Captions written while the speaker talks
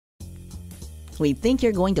We think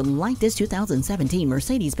you're going to like this 2017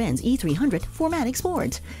 Mercedes-Benz E300 4MATIC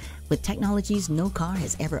Sport. With technologies no car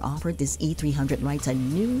has ever offered, this E300 writes a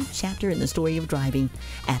new chapter in the story of driving.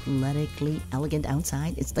 Athletically elegant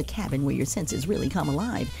outside, it's the cabin where your senses really come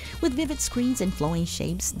alive. With vivid screens and flowing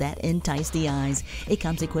shapes that entice the eyes. It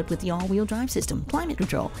comes equipped with the all-wheel drive system, climate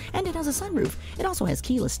control, and it has a sunroof. It also has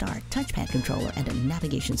keyless start, touchpad controller, and a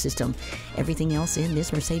navigation system. Everything else in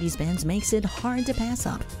this Mercedes-Benz makes it hard to pass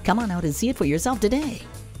up. Come on out and see it for yourself today.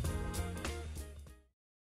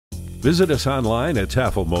 Visit us online at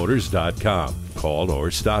tafelmotors.com. Call or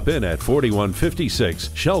stop in at 4156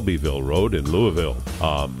 Shelbyville Road in Louisville.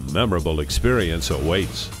 A memorable experience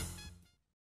awaits.